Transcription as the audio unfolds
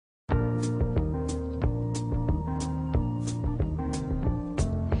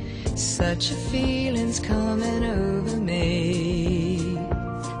Such a feeling's coming over me.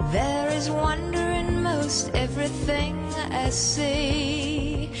 There is wonder in most everything I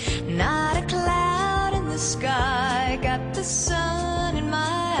see. Not a cloud in the sky, got the sun in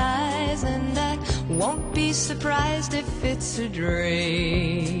my eyes, and I won't be surprised if it's a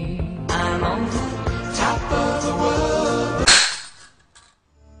dream. I'm on the top of the world.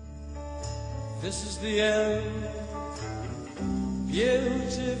 This is the end,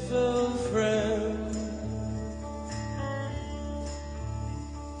 beautiful friend.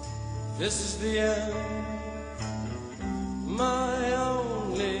 This is the end, my own.